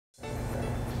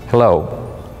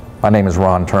Hello, my name is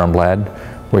Ron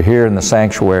Turnblad. We're here in the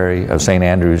sanctuary of St.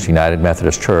 Andrew's United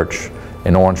Methodist Church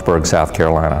in Orangeburg, South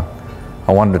Carolina.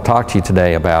 I wanted to talk to you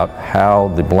today about how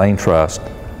the Belin Trust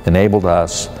enabled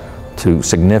us to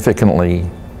significantly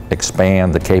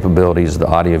expand the capabilities of the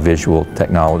audiovisual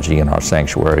technology in our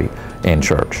sanctuary and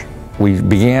church. We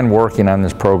began working on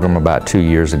this program about 2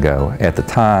 years ago. At the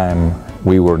time,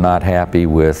 we were not happy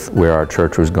with where our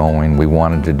church was going. We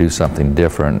wanted to do something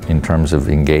different in terms of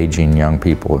engaging young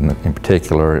people in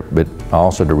particular, but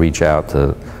also to reach out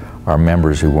to our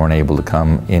members who weren't able to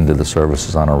come into the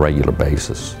services on a regular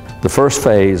basis. The first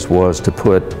phase was to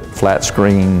put flat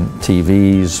screen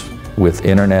TVs with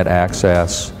internet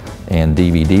access and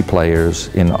DVD players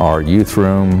in our youth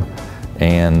room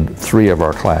and 3 of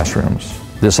our classrooms.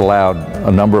 This allowed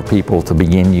a number of people to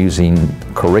begin using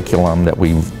curriculum that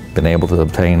we've been able to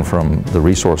obtain from the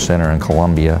Resource Center in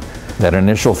Columbia. That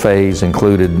initial phase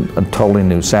included a totally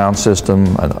new sound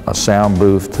system, a sound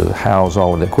booth to house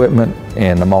all of the equipment,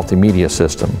 and a multimedia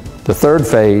system. The third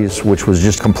phase, which was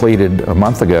just completed a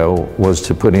month ago, was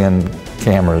to put in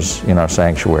cameras in our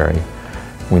sanctuary.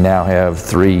 We now have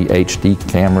 3 HD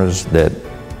cameras that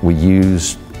we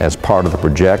use as part of the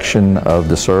projection of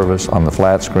the service on the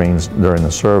flat screens during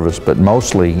the service, but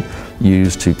mostly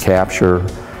used to capture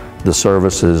the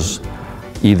services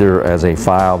either as a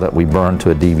file that we burn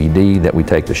to a DVD that we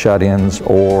take to shut-ins,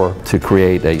 or to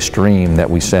create a stream that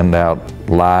we send out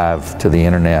live to the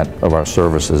internet of our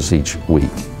services each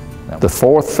week. The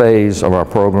fourth phase of our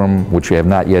program, which we have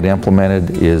not yet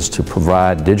implemented, is to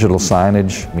provide digital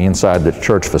signage inside the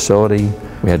church facility.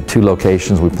 We had 2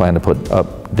 locations we plan to put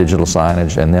up digital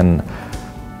signage, and then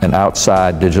an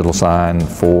outside digital sign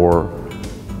for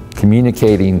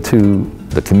communicating to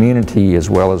the community as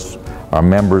well as our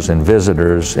members and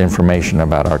visitors information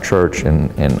about our church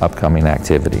and upcoming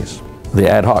activities. The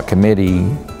ad hoc committee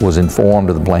was informed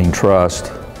of the Belin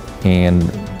Trust, and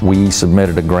we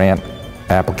submitted a grant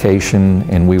application,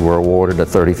 and we were awarded a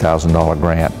 $30,000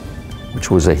 grant, which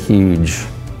was a huge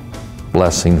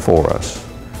blessing for us.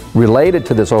 Related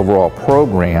to this overall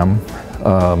program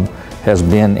has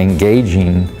been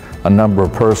engaging a number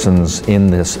of persons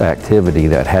in this activity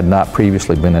that had not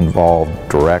previously been involved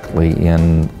directly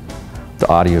in the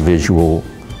audiovisual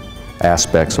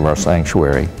aspects of our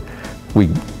sanctuary. We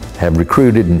have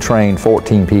recruited and trained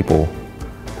 14 people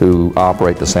who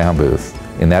operate the sound booth,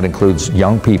 and that includes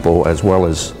young people as well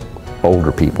as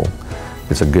older people.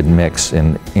 It's a good mix,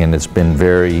 and it's been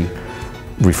very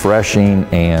refreshing,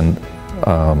 and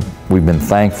we've been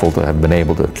thankful to have been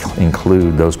able to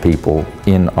include those people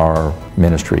in our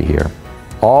ministry here.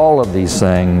 All of these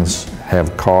things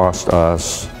have cost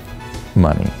us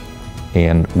money,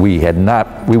 and we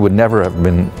would never have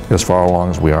been as far along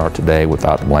as we are today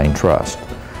without the Belin Trust.